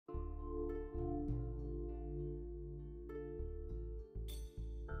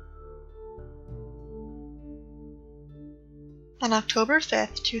On October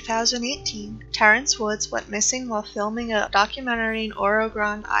 5, 2018, Terrence Woods went missing while filming a documentary in Oro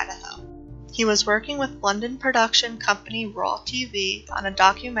Grande, Idaho. He was working with London production company Raw TV on a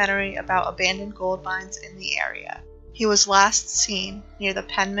documentary about abandoned gold mines in the area. He was last seen near the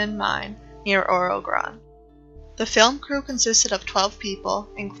Penman Mine near Oro Grande. The film crew consisted of 12 people,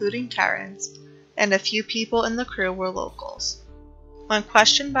 including Terrence, and a few people in the crew were locals. When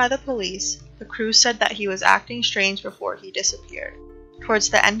questioned by the police, the crew said that he was acting strange before he disappeared. Towards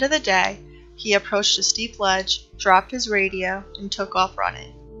the end of the day, he approached a steep ledge, dropped his radio, and took off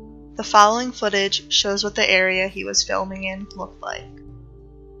running. The following footage shows what the area he was filming in looked like.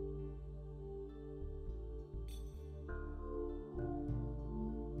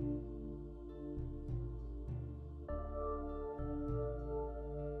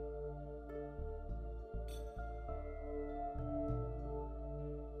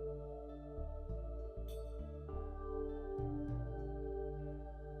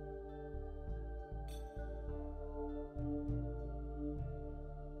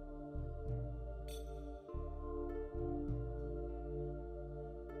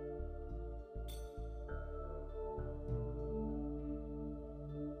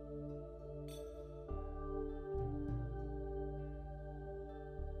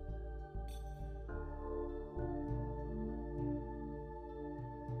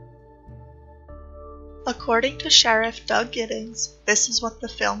 According to Sheriff Doug Giddings, this is what the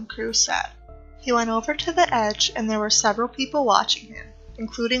film crew said. He went over to the edge and there were several people watching him,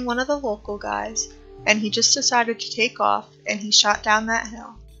 including one of the local guys, and he just decided to take off and he shot down that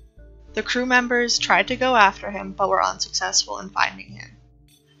hill. The crew members tried to go after him but were unsuccessful in finding him.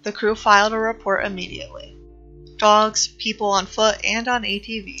 The crew filed a report immediately. Dogs, people on foot and on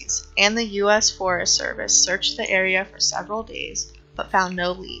ATVs, and the U.S. Forest Service searched the area for several days but found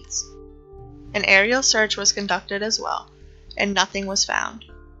no leads. An aerial search was conducted as well, and nothing was found.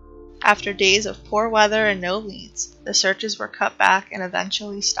 After days of poor weather and no leads, the searches were cut back and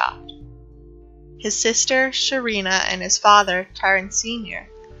eventually stopped. His sister, Sharina, and his father, Terrence Sr.,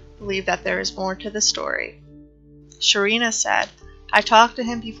 believe that there is more to the story. Sharina said, "I talked to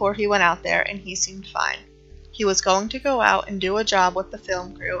him before he went out there and he seemed fine. He was going to go out and do a job with the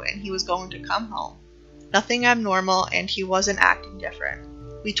film crew and he was going to come home. Nothing abnormal and he wasn't acting different.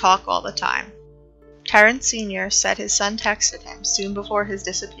 We talk all the time." Terrence Sr. said his son texted him soon before his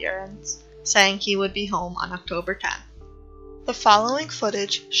disappearance, saying he would be home on October 10th. The following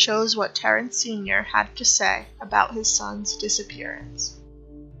footage shows what Terrence Sr. had to say about his son's disappearance.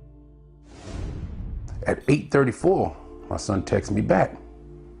 At 8:34, my son texted me back.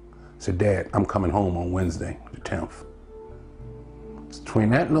 Said, "Dad, I'm coming home on Wednesday, the 10th.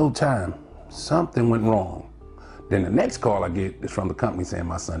 Between that little time, something went wrong. Then the next call I get is from the company saying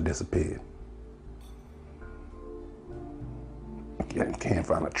my son disappeared. Can't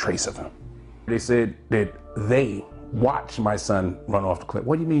find a trace of him. They said that they watched my son run off the cliff."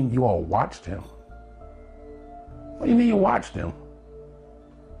 What do you mean you all watched him? What do you mean you watched him?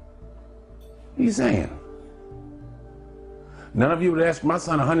 What are you saying? None of you would ask my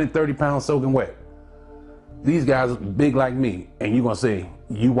son 130 pounds soaking wet. These guys are big like me, and you're gonna say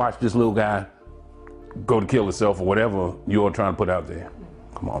you watched this little guy go to kill himself or whatever you're trying to put out there.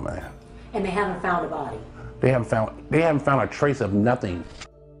 Come on, man. And they haven't found a body. They haven't found a trace of nothing.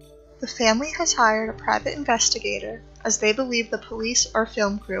 The family has hired a private investigator as they believe the police or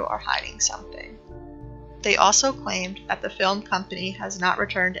film crew are hiding something. They also claimed that the film company has not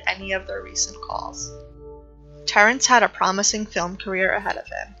returned any of their recent calls. Terrence had a promising film career ahead of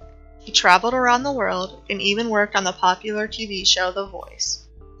him. He traveled around the world and even worked on the popular TV show The Voice.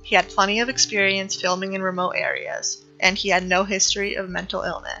 He had plenty of experience filming in remote areas, and he had no history of mental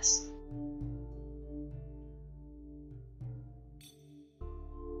illness.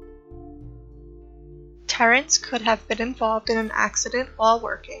 Terrence could have been involved in an accident while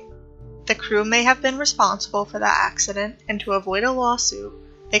working. The crew may have been responsible for that accident, and to avoid a lawsuit,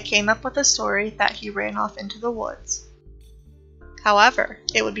 they came up with a story that he ran off into the woods. However,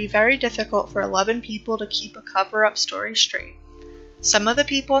 it would be very difficult for 11 people to keep a cover-up story straight. Some of the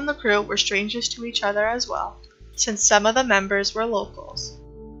people in the crew were strangers to each other as well, since some of the members were locals.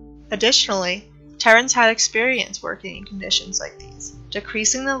 Additionally, Terrence had experience working in conditions like these,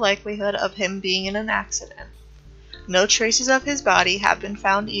 decreasing the likelihood of him being in an accident. No traces of his body have been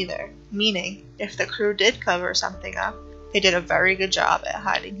found either, meaning, if the crew did cover something up, they did a very good job at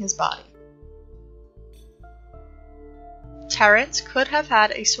hiding his body. Terrence could have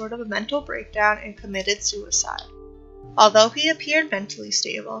had a sort of a mental breakdown and committed suicide. Although he appeared mentally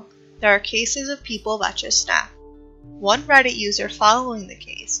stable, there are cases of people that just snap. One Reddit user following the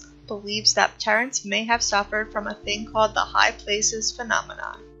case believes that Terrence may have suffered from a thing called the high places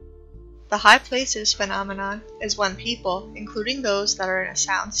phenomenon. The high places phenomenon is when people, including those that are in a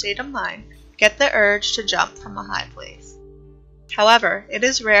sound state of mind, get the urge to jump from a high place. However, it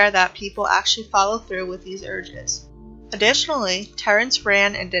is rare that people actually follow through with these urges. Additionally, Terrence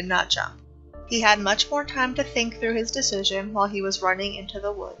ran and did not jump. He had much more time to think through his decision while he was running into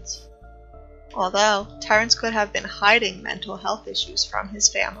the woods. Although, Terrence could have been hiding mental health issues from his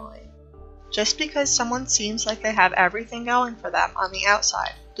family. Just because someone seems like they have everything going for them on the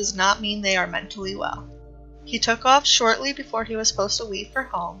outside does not mean they are mentally well. He took off shortly before he was supposed to leave for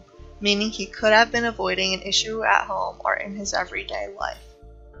home, meaning he could have been avoiding an issue at home or in his everyday life.